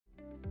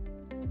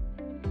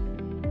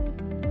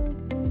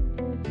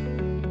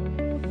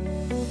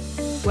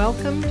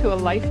Welcome to a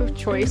Life of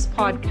Choice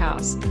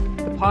podcast,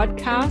 the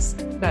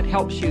podcast that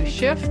helps you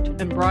shift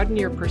and broaden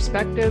your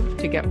perspective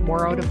to get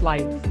more out of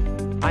life.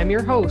 I'm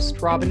your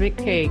host, Robin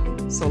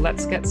McCaig, so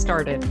let's get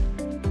started.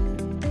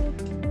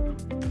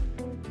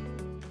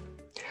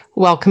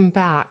 Welcome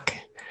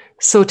back.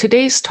 So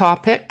today's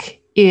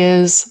topic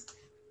is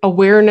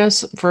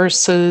awareness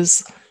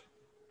versus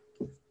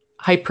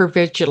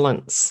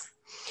hypervigilance.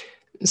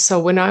 So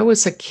when I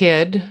was a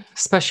kid,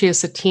 especially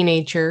as a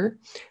teenager,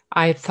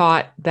 I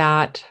thought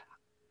that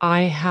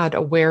I had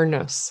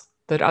awareness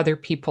that other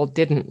people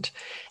didn't.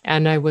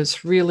 And I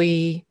was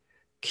really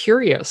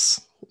curious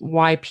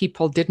why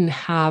people didn't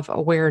have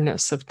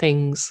awareness of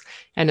things.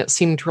 And it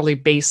seemed really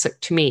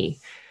basic to me.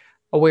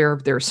 Aware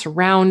of their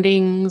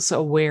surroundings,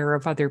 aware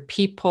of other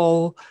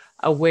people,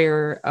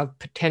 aware of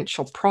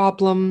potential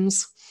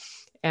problems.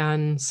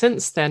 And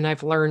since then,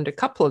 I've learned a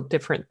couple of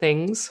different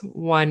things.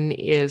 One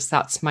is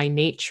that's my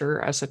nature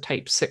as a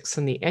type 6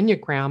 in the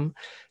Enneagram,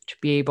 to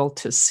be able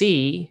to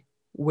see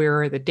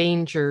where are the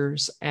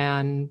dangers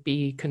and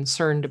be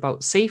concerned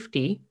about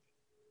safety.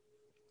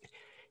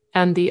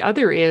 And the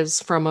other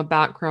is from a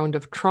background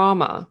of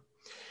trauma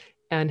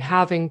and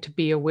having to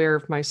be aware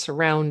of my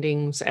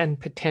surroundings and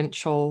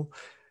potential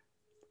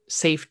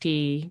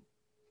safety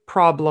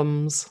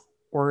problems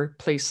or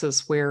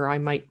places where I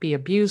might be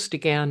abused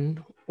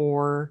again,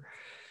 or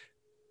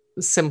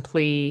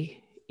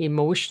simply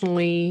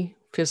emotionally,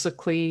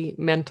 physically,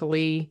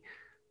 mentally,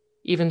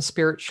 even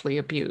spiritually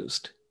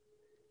abused.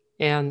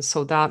 And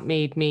so that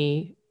made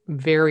me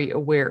very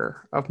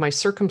aware of my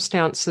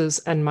circumstances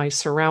and my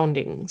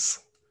surroundings.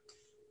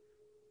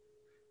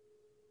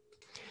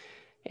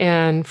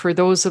 And for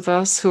those of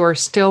us who are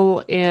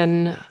still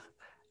in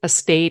a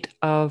state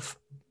of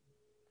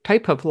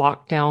type of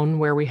lockdown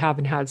where we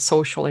haven't had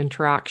social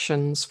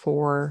interactions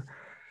for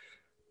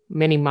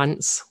many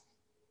months,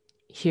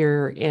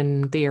 here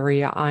in the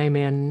area I'm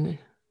in,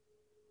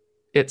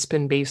 it's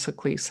been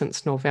basically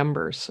since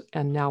November,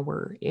 and now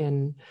we're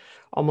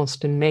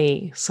almost in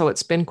May. So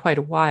it's been quite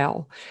a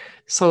while.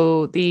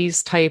 So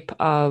these type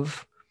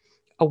of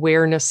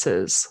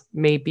awarenesses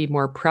may be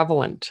more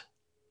prevalent,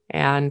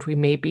 and we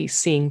may be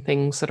seeing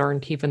things that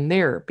aren't even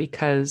there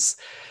because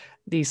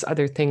these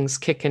other things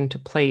kick into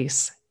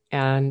place.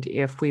 And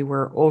if we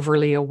were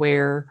overly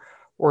aware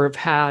or have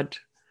had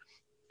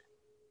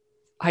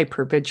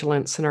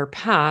hypervigilance in our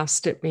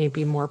past, it may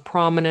be more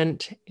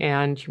prominent,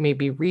 and you may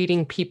be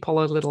reading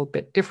people a little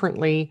bit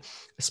differently,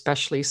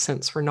 especially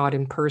since we're not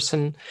in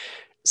person.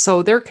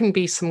 So there can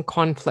be some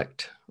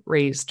conflict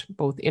raised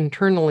both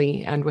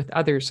internally and with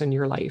others in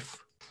your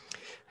life.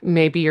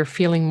 Maybe you're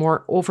feeling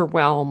more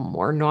overwhelmed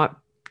or not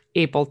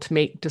able to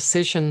make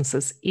decisions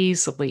as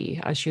easily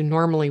as you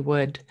normally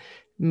would.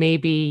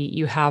 Maybe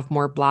you have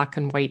more black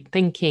and white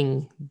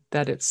thinking,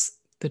 that it's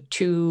the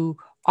two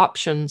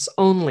options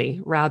only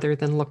rather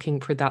than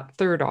looking for that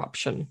third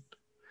option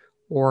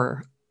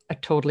or a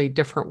totally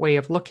different way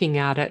of looking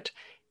at it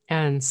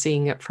and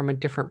seeing it from a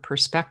different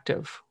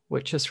perspective,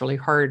 which is really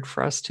hard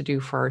for us to do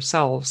for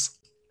ourselves.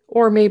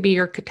 Or maybe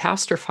you're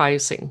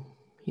catastrophizing,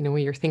 when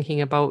you're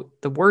thinking about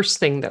the worst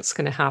thing that's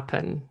going to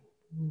happen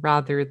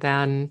rather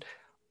than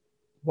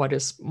what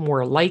is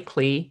more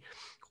likely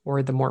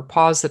or the more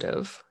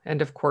positive.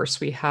 And of course,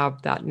 we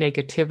have that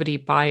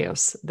negativity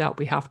bias that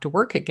we have to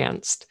work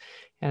against.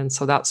 And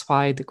so that's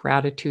why the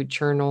gratitude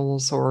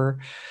journals or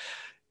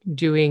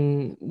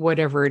doing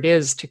whatever it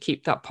is to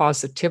keep that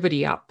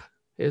positivity up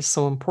is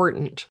so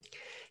important.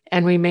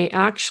 And we may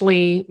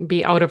actually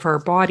be out of our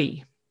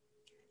body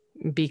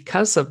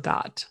because of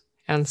that.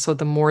 And so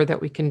the more that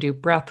we can do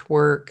breath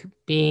work,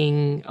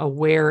 being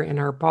aware in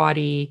our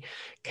body,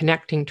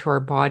 connecting to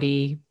our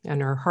body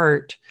and our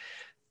heart,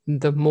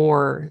 the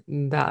more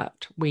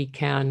that we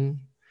can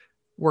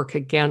work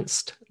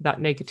against that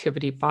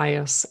negativity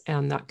bias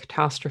and that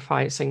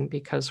catastrophizing,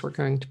 because we're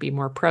going to be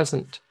more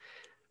present.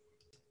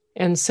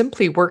 And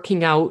simply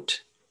working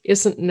out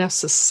isn't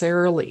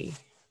necessarily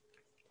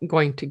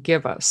going to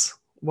give us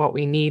what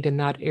we need in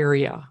that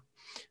area.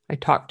 I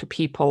talk to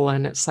people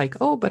and it's like,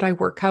 oh, but I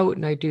work out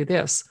and I do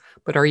this.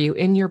 But are you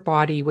in your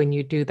body when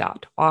you do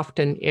that?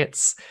 Often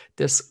it's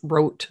this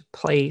rote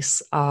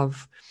place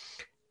of,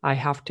 I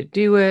have to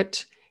do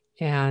it,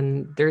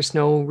 and there's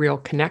no real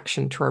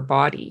connection to our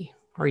body.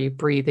 Are you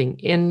breathing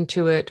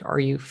into it? Are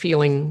you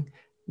feeling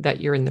that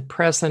you're in the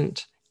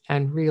present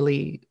and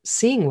really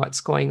seeing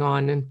what's going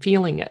on and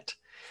feeling it?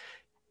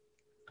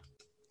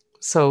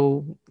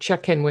 So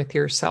check in with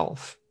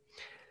yourself.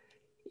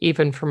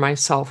 Even for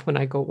myself, when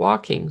I go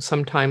walking,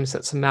 sometimes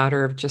it's a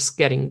matter of just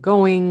getting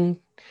going.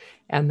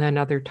 And then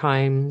other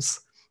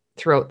times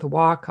throughout the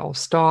walk, I'll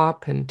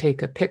stop and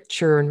take a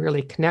picture and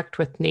really connect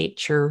with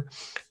nature.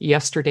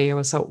 Yesterday, I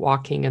was out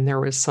walking and there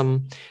was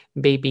some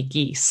baby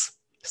geese,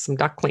 some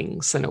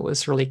ducklings, and it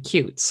was really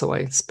cute. So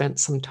I spent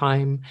some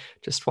time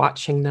just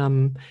watching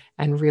them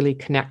and really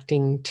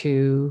connecting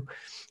to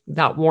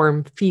that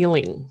warm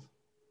feeling.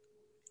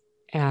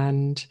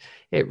 And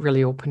it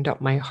really opened up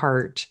my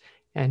heart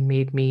and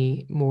made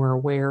me more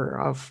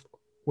aware of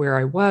where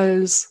I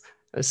was,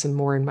 was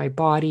more in my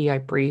body. I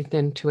breathed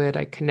into it.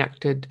 I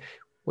connected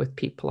with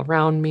people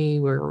around me.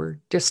 We were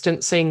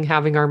distancing,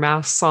 having our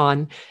masks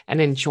on,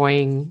 and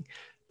enjoying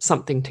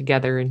something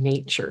together in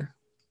nature.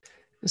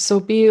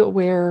 So be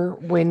aware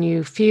when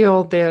you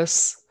feel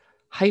this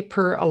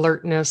hyper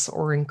alertness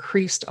or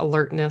increased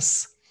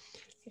alertness,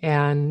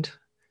 and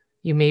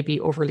you may be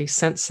overly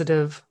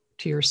sensitive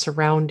to your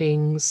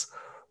surroundings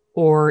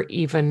or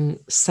even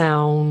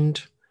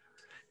sound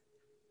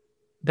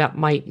that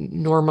might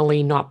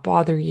normally not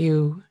bother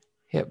you.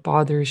 It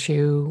bothers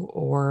you,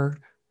 or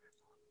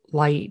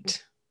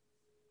light,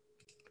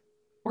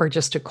 or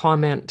just a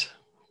comment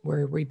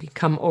where we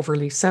become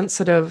overly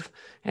sensitive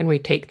and we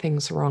take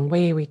things the wrong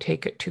way. We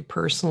take it too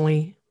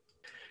personally.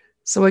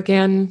 So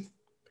again,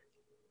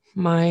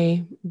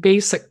 my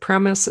basic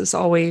premise is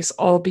always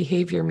all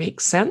behavior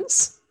makes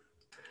sense.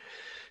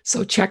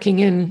 So checking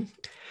in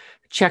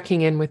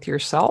with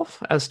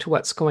yourself as to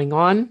what's going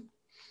on.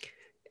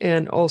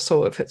 And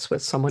also if it's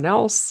with someone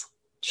else,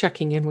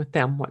 checking in with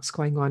them, what's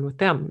going on with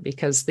them,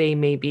 because they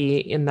may be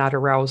in that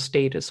aroused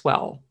state as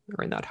well,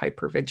 or in that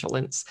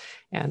hypervigilance.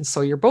 And so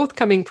you're both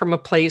coming from a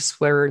place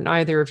where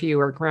neither of you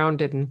are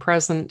grounded and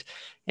present.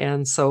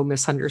 And so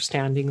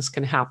misunderstandings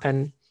can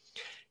happen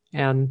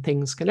and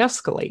things can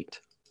escalate.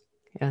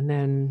 And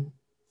then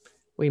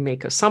we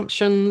make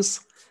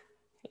assumptions,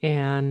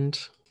 and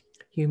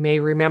you may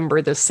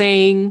remember the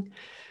saying,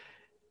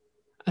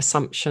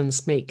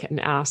 assumptions make an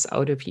ass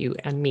out of you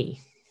and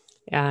me.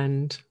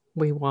 And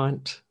we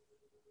want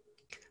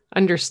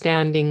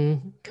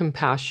understanding,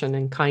 compassion,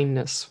 and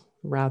kindness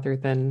rather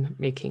than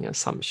making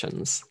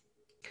assumptions.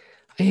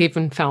 I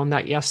even found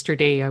that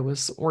yesterday I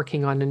was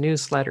working on a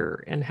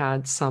newsletter and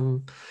had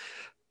some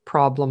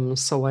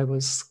problems. So I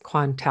was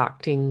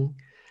contacting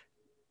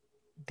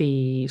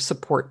the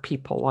support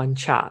people on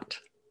chat.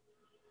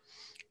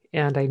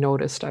 And I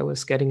noticed I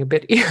was getting a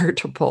bit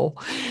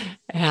irritable.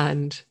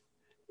 And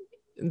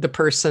the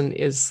person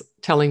is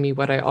telling me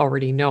what I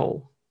already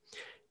know.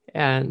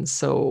 And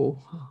so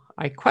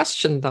I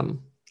questioned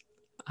them.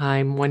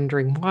 I'm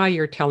wondering why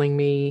you're telling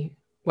me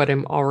what I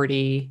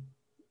already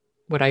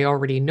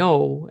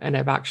know, and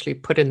I've actually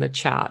put in the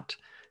chat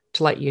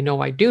to let you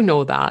know I do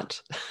know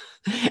that.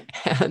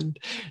 And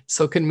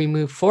so can we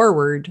move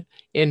forward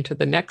into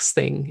the next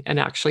thing and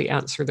actually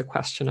answer the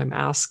question I'm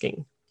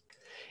asking?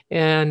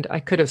 And I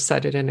could have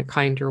said it in a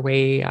kinder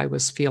way. I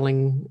was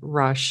feeling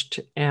rushed,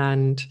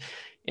 and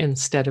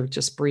instead of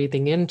just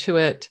breathing into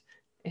it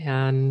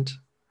and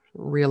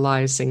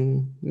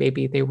realizing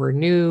maybe they were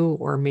new,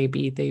 or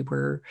maybe they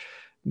were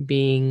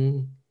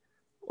being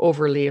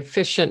overly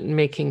efficient and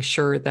making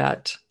sure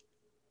that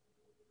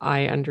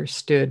I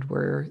understood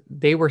where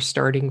they were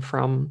starting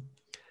from.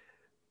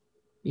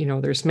 You know,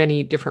 there's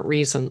many different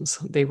reasons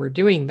they were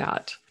doing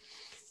that.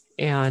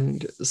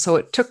 And so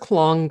it took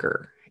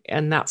longer.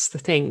 And that's the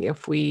thing.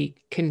 If we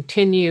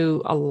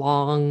continue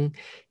along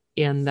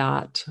in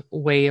that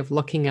way of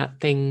looking at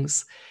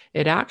things,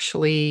 it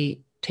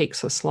actually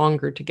takes us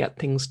longer to get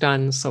things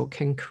done. So it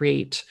can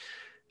create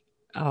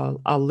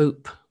a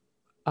loop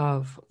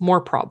of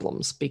more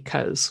problems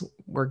because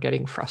we're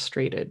getting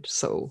frustrated.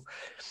 So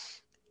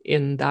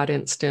in that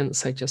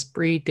instance, I just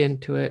breathed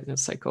into it, and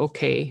it's like,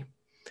 okay,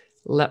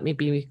 let me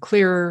be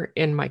clearer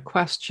in my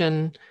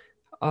question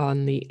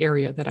on the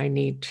area that I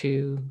need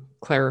to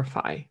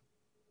clarify.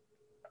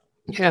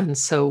 And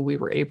so we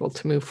were able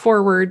to move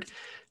forward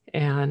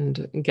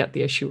and get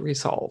the issue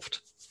resolved,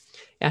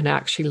 and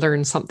actually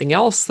learn something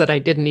else that I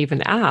didn't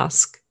even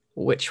ask,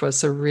 which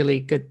was a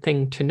really good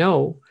thing to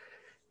know.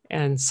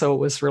 And so it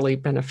was really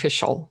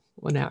beneficial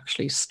when I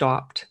actually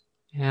stopped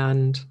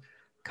and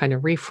kind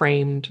of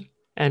reframed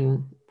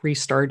and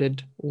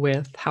restarted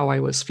with how I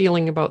was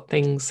feeling about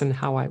things and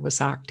how I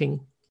was acting.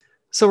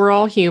 So we're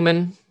all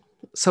human.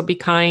 So be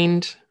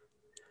kind,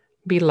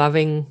 be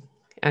loving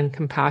and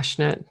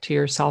compassionate to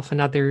yourself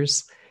and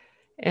others,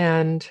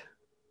 and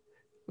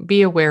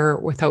be aware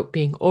without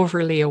being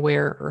overly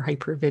aware or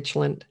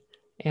hypervigilant.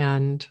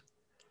 And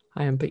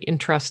I am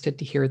interested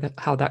to hear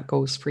how that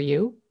goes for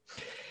you.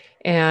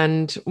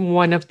 And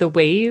one of the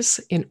ways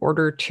in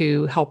order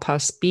to help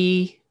us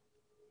be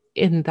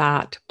in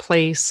that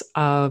place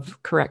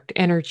of correct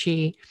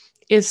energy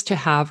is to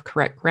have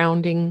correct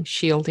grounding,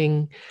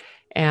 shielding,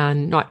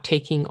 and not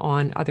taking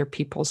on other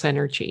people's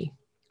energy.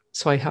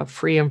 So I have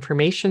free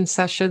information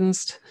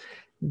sessions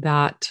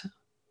that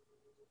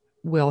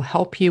will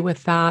help you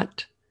with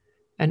that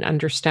and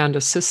understand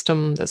a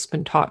system that's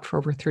been taught for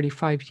over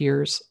 35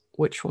 years,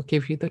 which will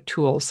give you the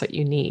tools that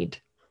you need.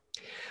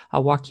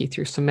 I'll walk you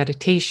through some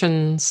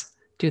meditations,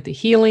 do the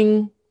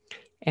healing,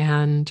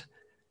 and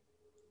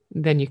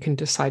then you can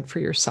decide for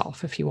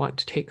yourself if you want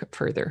to take it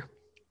further.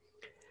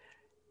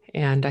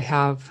 And I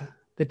have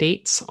the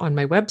dates on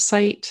my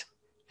website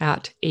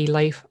at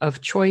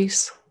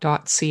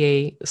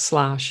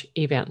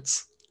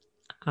alifeofchoice.ca/events.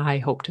 I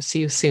hope to see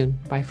you soon.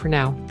 Bye for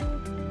now.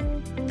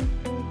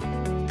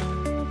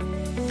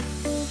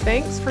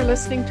 Thanks for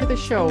listening to the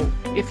show.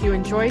 If you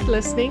enjoyed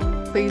listening,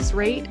 Please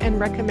rate and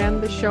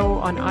recommend the show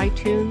on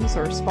iTunes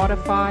or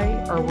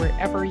Spotify or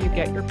wherever you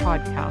get your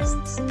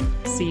podcasts.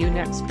 See you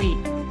next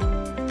week.